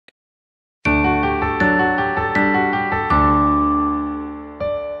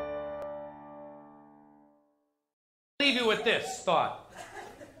leave you with this thought.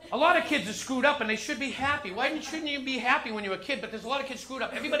 A lot of kids are screwed up and they should be happy. Why shouldn't you be happy when you're a kid? But there's a lot of kids screwed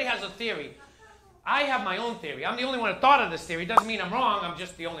up. Everybody has a theory. I have my own theory. I'm the only one that thought of this theory. Doesn't mean I'm wrong. I'm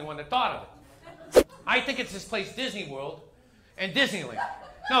just the only one that thought of it. I think it's this place, Disney World and Disneyland.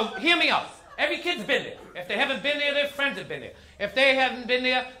 No, hear me out. Every kid's been there. If they haven't been there, their friends have been there. If they haven't been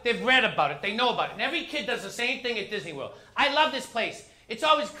there, they've read about it. They know about it. And every kid does the same thing at Disney World. I love this place. It's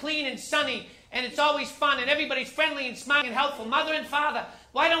always clean and sunny, and it's always fun, and everybody's friendly and smiling and helpful. Mother and father,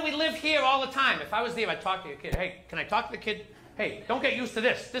 why don't we live here all the time? If I was there, I'd talk to your kid. Hey, can I talk to the kid? Hey, don't get used to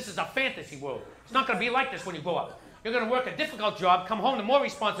this. This is a fantasy world. It's not going to be like this when you grow up. You're going to work a difficult job, come home to more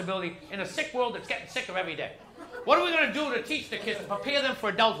responsibility in a sick world that's getting sicker every day. What are we going to do to teach the kids, to prepare them for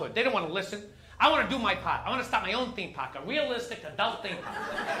adulthood? They don't want to listen. I want to do my part. I want to start my own theme park, a realistic adult theme park.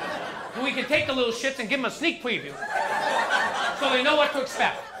 And we can take the little shits and give them a sneak preview so they know what to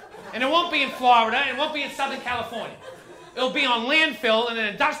expect. And it won't be in Florida, and it won't be in Southern California. It'll be on landfill in an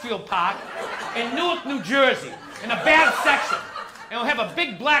industrial park in Newark, New Jersey, in a bad section. And it'll have a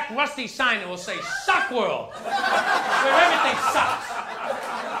big black rusty sign that will say, Suck World, where everything sucks.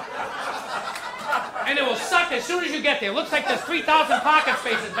 And it will suck as soon as you get there. It looks like there's 3,000 parking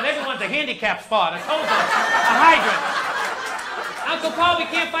spaces, but everyone's a handicap spot. It's also a hydrant. Uncle Paul, we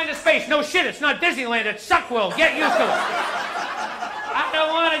can't find a space. No shit, it's not Disneyland, it's Suck World. Get used to it. I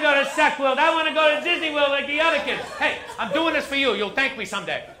don't want to go to Suck World. I want to go to Disney World like the other kids. Hey, I'm doing this for you. You'll thank me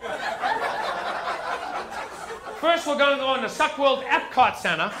someday. First, we're going to go in the Suck World Epcot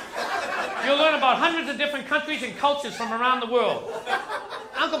Center. You'll learn about hundreds of different countries and cultures from around the world.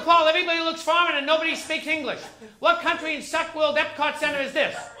 Uncle Paul, everybody looks foreign and nobody speaks English. What country in Suck World Epcot Center is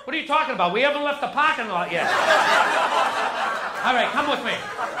this? What are you talking about? We haven't left the parking lot yet. All right, come with me.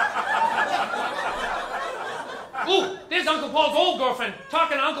 Ooh, there's Uncle Paul's old girlfriend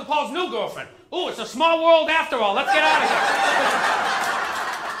talking to Uncle Paul's new girlfriend. Ooh, it's a small world after all. Let's get out of here.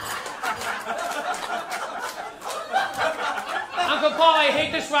 Uncle Paul, I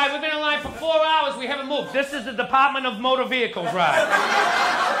hate this ride. We've been in line for 4 hours. We haven't moved. This is the Department of Motor Vehicles ride.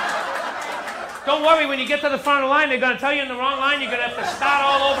 Don't worry, when you get to the front of the line, they're going to tell you in the wrong line. You're going to have to start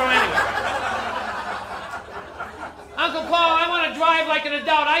all over anyway. Uncle Paul, I want to drive like an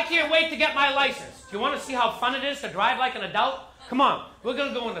adult. I can't wait to get my license. Do you want to see how fun it is to drive like an adult? Come on. We're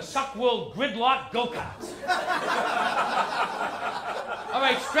going to go in the Suck World Gridlock Go-Karts. All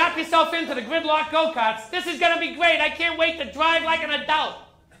right, strap yourself into the Gridlock Go-Karts. This is going to be great. I can't wait to drive like an adult.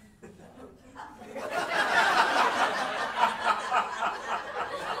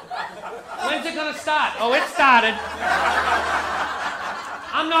 When's it going to start? Oh, it started.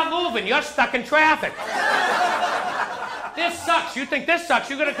 I'm not moving. You're stuck in traffic. This sucks. You think this sucks?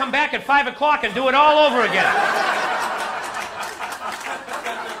 You're going to come back at 5 o'clock and do it all over again.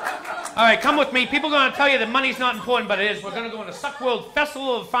 All right, come with me. People are going to tell you that money's not important, but it is. We're going to go in the Suck World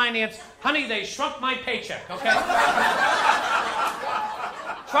Festival of Finance. Honey, they shrunk my paycheck, okay?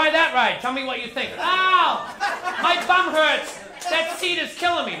 Try that ride. Tell me what you think. Ow! My bum hurts. That seat is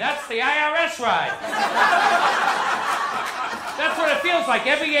killing me. That's the IRS ride. That's what it feels like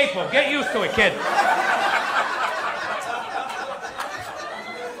every April. Get used to it, kid.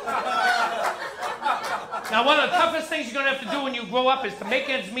 Now, one of the toughest things you're going to have to do when you grow up is to make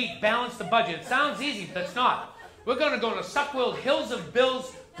ends meet, balance the budget. It sounds easy, but it's not. We're going to go on a Suck World Hills of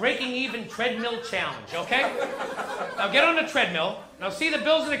Bills Breaking Even Treadmill Challenge, okay? Now, get on the treadmill. Now, see the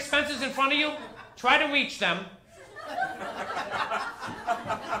bills and expenses in front of you? Try to reach them.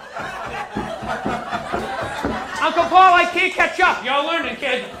 Uncle Paul, I can't catch up. You're learning,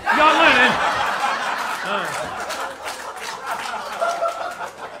 kid. You're learning.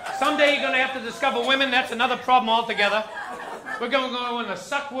 Someday you're going to have to discover women. That's another problem altogether. We're going to go in the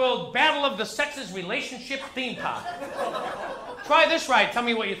Suck World Battle of the Sexes Relationship Theme Park. Try this ride. Tell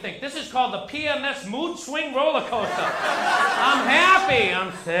me what you think. This is called the PMS Mood Swing Roller Coaster. I'm happy.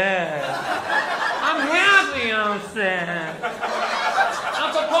 I'm sad. I'm happy. I'm sad.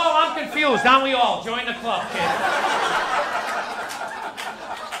 Uncle Paul, I'm confused. Aren't we all? Join the club, kid.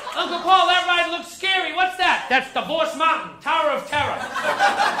 Uncle Paul, that ride looks scary. What's that? That's Divorce Mountain, Tower of Terror.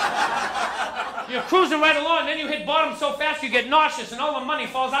 You're cruising right along, then you hit bottom so fast you get nauseous and all the money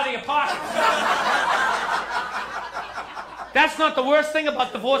falls out of your pocket. That's not the worst thing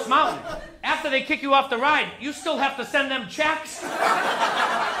about Divorce Mountain. After they kick you off the ride, you still have to send them checks.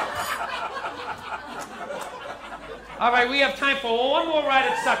 All right, we have time for one more ride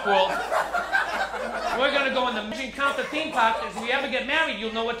at Suck World. We're going to go in the Marriage Encounter theme park, because if you ever get married,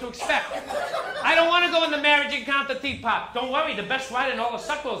 you'll know what to expect. I don't want to go in the Marriage Encounter theme park. Don't worry, the best ride in all of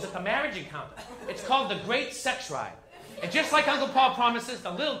Suck World is at the Marriage Encounter. It's called the Great Sex Ride. And just like Uncle Paul promises,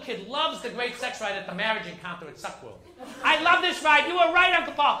 the little kid loves the great sex ride at the marriage encounter at Suck World. I love this ride. You were right,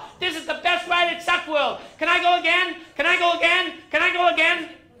 Uncle Paul. This is the best ride at Suck World. Can I go again? Can I go again? Can I go again?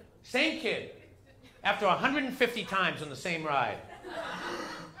 Same kid. After 150 times on the same ride.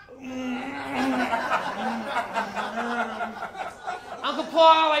 Uncle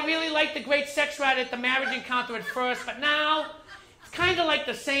Paul, I really liked the great sex ride at the marriage encounter at first, but now it's kind of like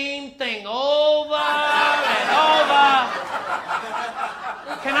the same thing over and over.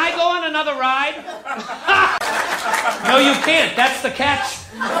 Can I go on another ride? No, you can't. That's the catch.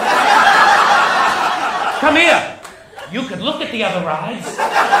 Come here. You can look at the other rides.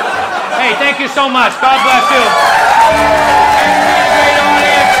 Hey, thank you so much. God bless you. Great audience.